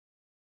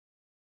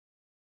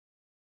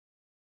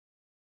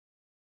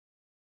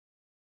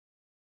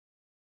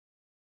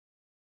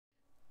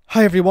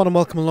Hi everyone and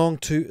welcome along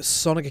to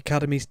Sonic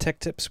Academy's Tech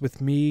Tips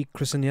with me,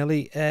 Chris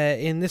Agnelli.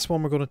 In this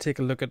one we're going to take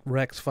a look at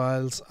Rex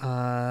files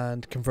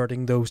and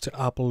converting those to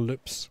Apple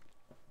loops.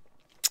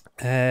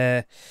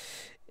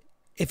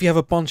 If you have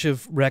a bunch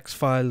of Rex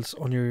files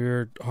on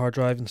your hard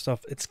drive and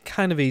stuff, it's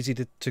kind of easy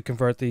to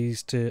convert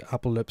these to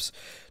Apple loops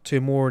to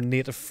a more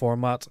native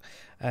format,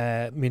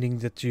 meaning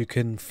that you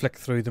can flick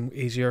through them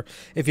easier.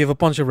 If you have a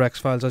bunch of Rex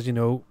files, as you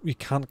know, you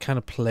can't kind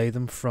of play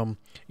them from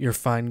your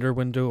Finder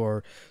window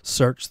or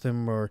search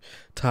them or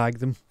tag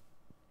them.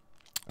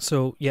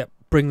 So yeah,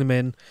 bring them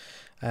in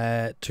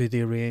to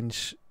the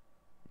Arrange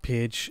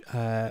page.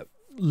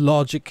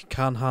 Logic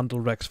can handle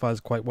Rex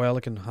files quite well.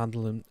 It can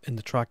handle them in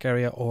the track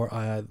area or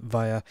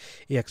via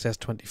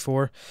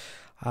EXS24,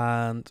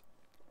 and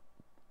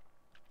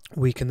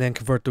we can then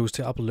convert those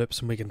to Apple loops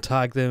and we can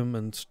tag them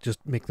and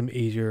just make them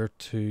easier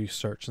to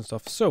search and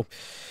stuff. So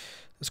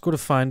let's go to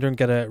Finder and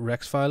get a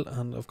Rex file,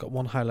 and I've got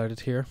one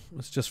highlighted here.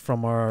 It's just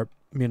from our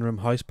main room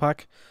house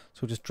pack,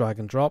 so just drag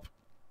and drop,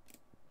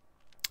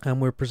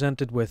 and we're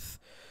presented with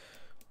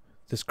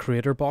this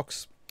creator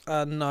box.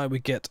 And now we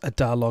get a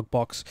dialog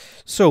box.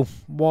 So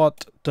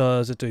what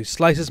does it do?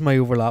 Slices my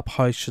overlap.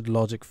 How should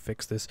Logic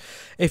fix this?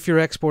 If you're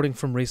exporting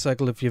from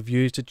Recycle, if you've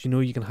used it, you know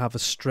you can have a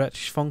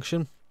stretch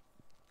function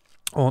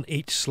on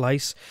each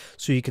slice,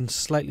 so you can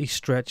slightly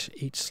stretch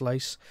each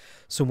slice.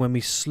 So when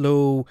we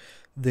slow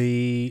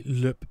the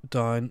loop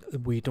down,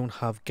 we don't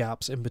have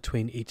gaps in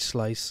between each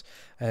slice,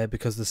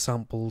 because the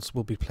samples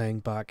will be playing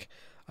back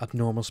at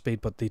normal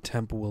speed, but the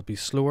tempo will be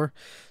slower.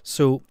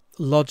 So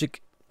Logic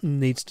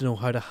needs to know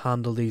how to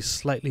handle these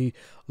slightly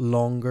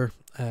longer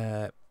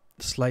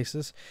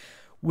slices.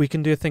 We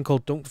can do a thing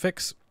called don't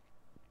fix,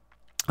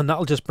 and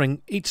that'll just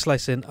bring each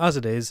slice in as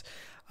it is,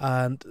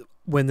 and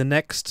when the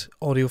next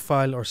audio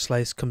file or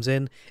slice comes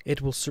in,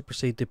 it will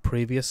supersede the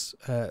previous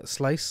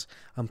slice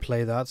and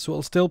play that. So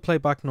it'll still play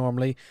back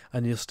normally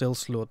and you'll still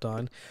slow it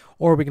down.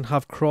 Or we can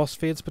have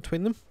crossfades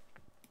between them.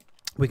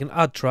 We can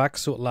add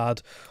tracks, so it'll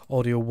add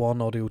audio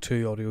 1, audio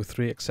 2, audio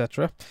 3,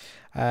 etc.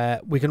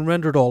 We can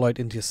render it all out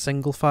into a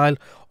single file,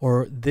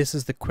 or this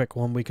is the quick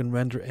one, we can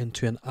render it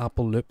into an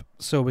Apple loop.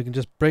 So we can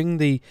just bring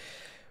the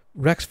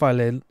Rex file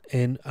in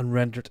and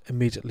render it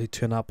immediately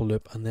to an Apple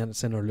loop, and then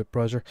it's in our loop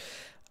browser.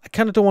 I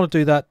kind of don't want to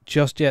do that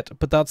just yet,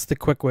 but that's the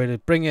quick way to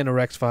bring in a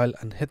Rex file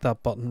and hit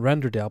that button,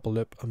 render the Apple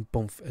loop, and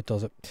boom, it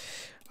does it.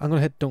 I'm going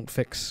to hit don't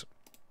fix,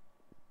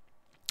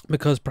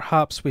 because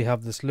perhaps we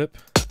have this loop.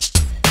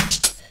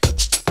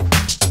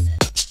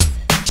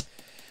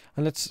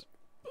 And let's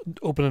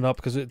open it up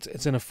because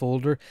it's in a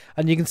folder,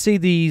 and you can see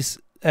these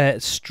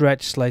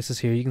stretch slices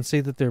here. You can see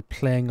that they're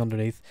playing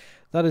underneath.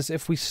 That is,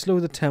 if we slow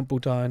the tempo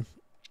down,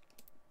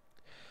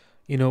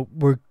 you know,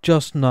 we're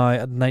just now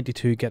at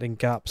 92 getting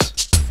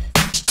gaps.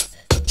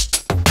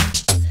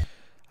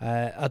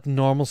 At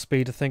normal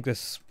speed, I think this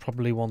is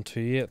probably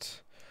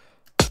 128.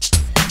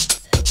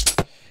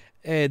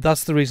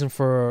 That's the reason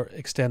for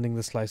extending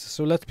the slices.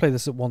 So let's play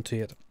this at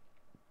 128.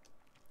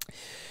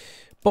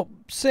 But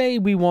say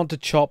we want to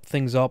chop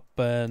things up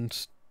and,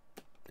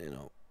 you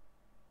know,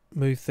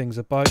 move things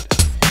about,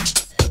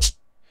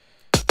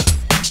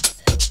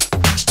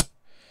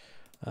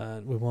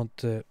 and we want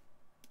to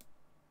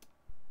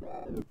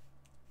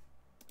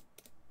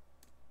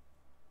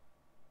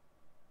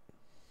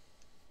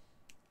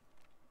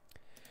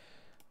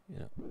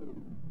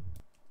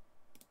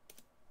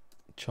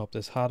chop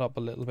this hat up a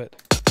little bit.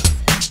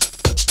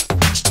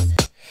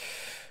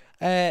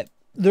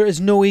 There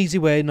is no easy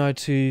way now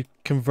to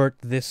convert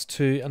this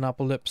to an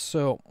Apple loop.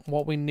 So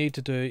what we need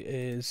to do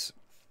is,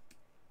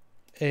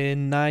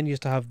 in 9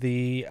 used to have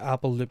the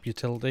Apple loop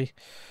utility.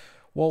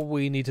 What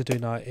we need to do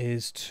now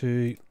is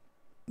to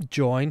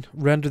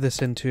render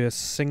this into a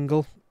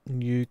single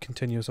new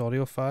continuous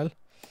audio file.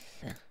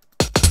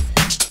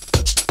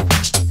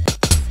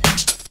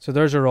 So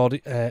there's our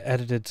audio,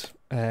 edited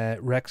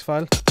Rex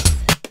file,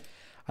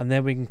 and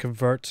then we can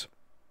convert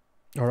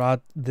or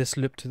add this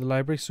loop to the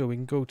library. So we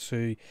can go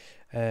to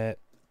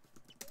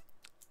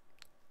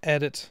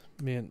edit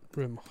main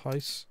room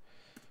house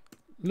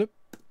loop.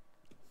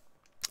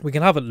 We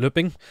can have it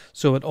looping,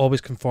 so it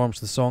always conforms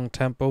to the song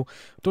tempo.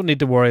 Don't need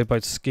to worry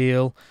about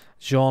scale,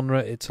 genre.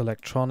 It's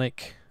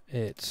electronic,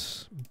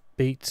 it's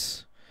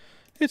beats,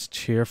 it's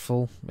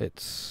cheerful,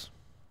 it's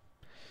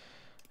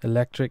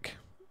electric,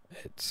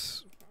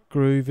 it's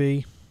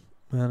groovy,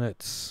 and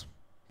it's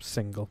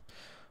single.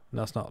 And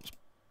that's not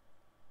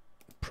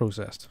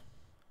processed.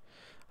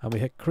 And we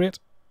hit create,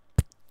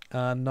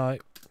 and now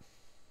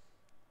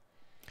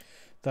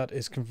that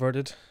is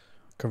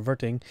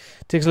converting.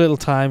 Takes a little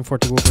time for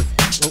it to go over.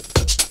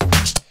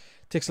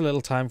 Takes a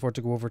little time for it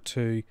to go over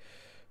to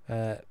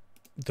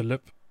the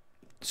loop.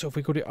 So if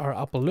we go to our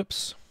Apple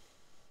loops,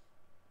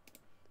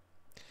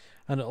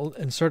 and it'll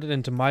insert it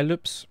into my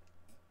loops,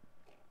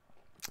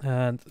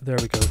 and there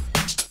we go.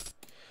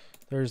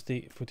 There's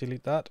the, if we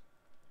delete that,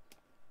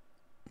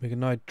 we can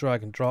now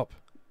drag and drop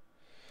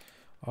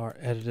our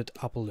edited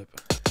Apple loop.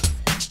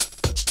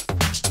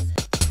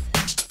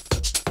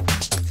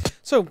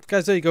 So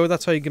guys, there you go.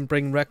 That's how you can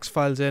bring Rex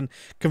files in,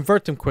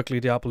 convert them quickly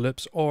to Apple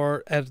loops,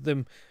 or edit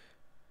them,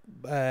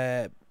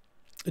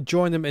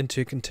 join them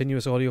into a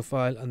continuous audio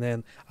file, and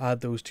then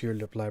add those to your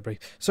loop library.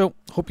 So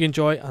hope you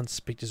enjoy, and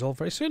speak to you all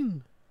very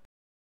soon.